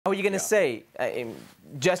What are you going to say?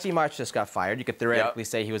 Jesse Marsch just got fired. You could theoretically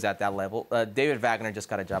say he was at that level. David Wagner just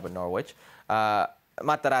got a job at Norwich.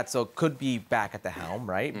 Matarazzo could be back at the helm,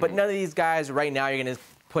 right? But none of these guys right now you're going to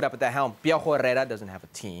put up at the helm. Piojo Herrera doesn't have a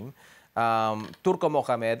team. Turco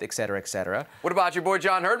Mohamed, et cetera, et cetera. What about your boy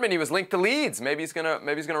John Herdman? He was linked to Leeds. Maybe he's gonna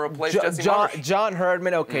replace Jesse Marsch. John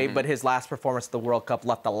Herdman, okay, but his last performance at the World Cup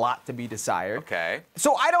left a lot to be desired. Okay.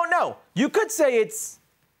 So I don't know. You could say it's.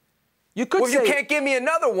 You could say. Well, you can't give me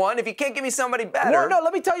another one if you can't give me somebody better. Well, no.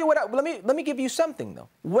 Let me tell you what. Let me give you something though.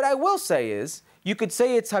 What I will say is, you could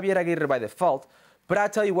say it's Javier Aguirre by default, but I'll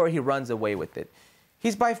tell you where he runs away with it.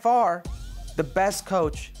 He's by far the best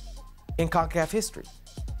coach in CONCACAF history.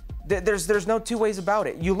 There's no two ways about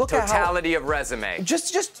it. You look at totality of resume.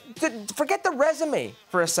 Just forget the resume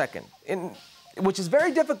for a second, which is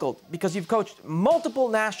very difficult because you've coached multiple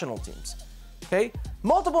national teams. Okay,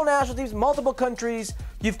 multiple national teams, multiple countries.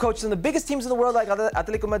 You've coached some of the biggest teams in the world, like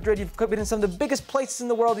Atletico Madrid. You've been in some of the biggest places in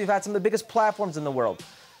the world. You've had some of the biggest platforms in the world.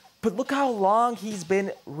 But look how long he's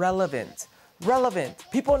been relevant.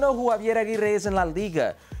 People know who Javier Aguirre is in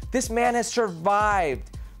LaLiga. This man has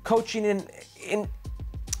survived coaching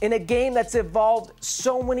in a game that's evolved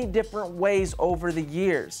so many different ways over the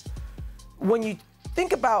years. When you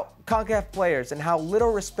think about CONCACAF players and how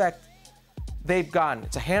little respect they've gotten,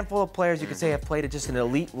 it's a handful of players you could say have played at just an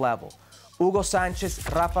elite level. Hugo Sanchez,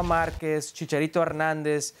 Rafa Marquez, Chicharito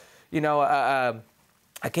Hernandez, you know, a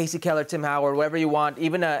Casey Keller, Tim Howard, whatever you want,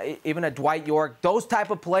 even a Dwight York, those type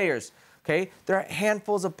of players, okay? There are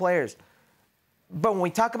handfuls of players. But when we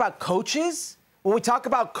talk about coaches,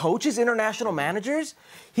 international managers,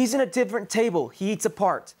 he's in a different table. He eats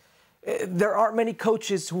apart. There aren't many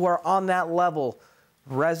coaches who are on that level.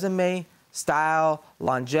 Resume, style,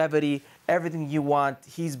 longevity, everything you want,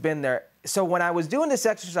 he's been there. So when I was doing this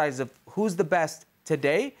exercise of who's the best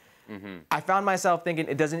today, I found myself thinking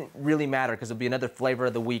it doesn't really matter because it'll be another flavor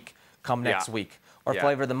of the week come next week or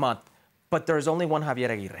flavor of the month. But there's only one Javier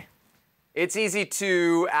Aguirre. It's easy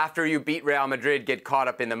to, after you beat Real Madrid, get caught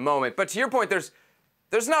up in the moment. But to your point, there's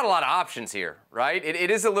not a lot of options here, right? It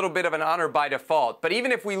is a little bit of an honor by default. But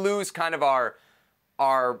even if we lose kind of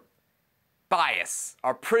our bias,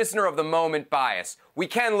 our prisoner of the moment bias, we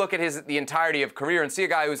can look at the entirety of career and see a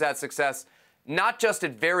guy who's had success not just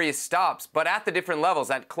at various stops, but at the different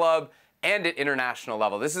levels, at club and at international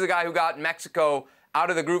level. This is a guy who got Mexico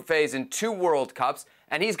out of the group phase in 2 World Cups,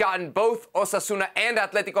 and he's gotten both Osasuna and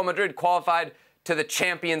Atletico Madrid qualified to the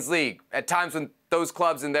Champions League at times when those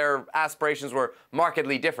clubs and their aspirations were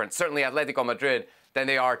markedly different, certainly Atletico Madrid, than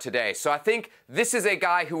they are today. So I think this is a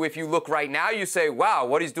guy who, if you look right now, you say, wow,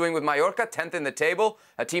 what he's doing with Mallorca, 10th in the table,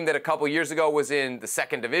 a team that a couple years ago was in the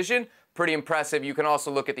 2nd division, pretty impressive. You can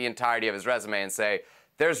also look at the entirety of his resume and say,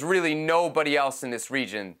 there's really nobody else in this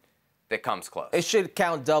region that comes close. It should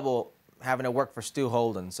count double having to work for Stu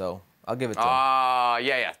Holden, so I'll give it to him.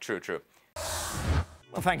 Yeah, true.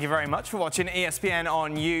 Well, thank you very much for watching ESPN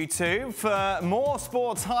on YouTube. For more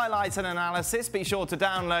sports highlights and analysis, be sure to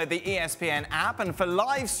download the ESPN app. And for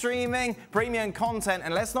live streaming, premium content,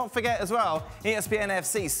 and let's not forget as well, ESPN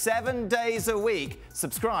FC 7 days a week.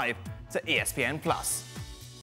 Subscribe to ESPN+.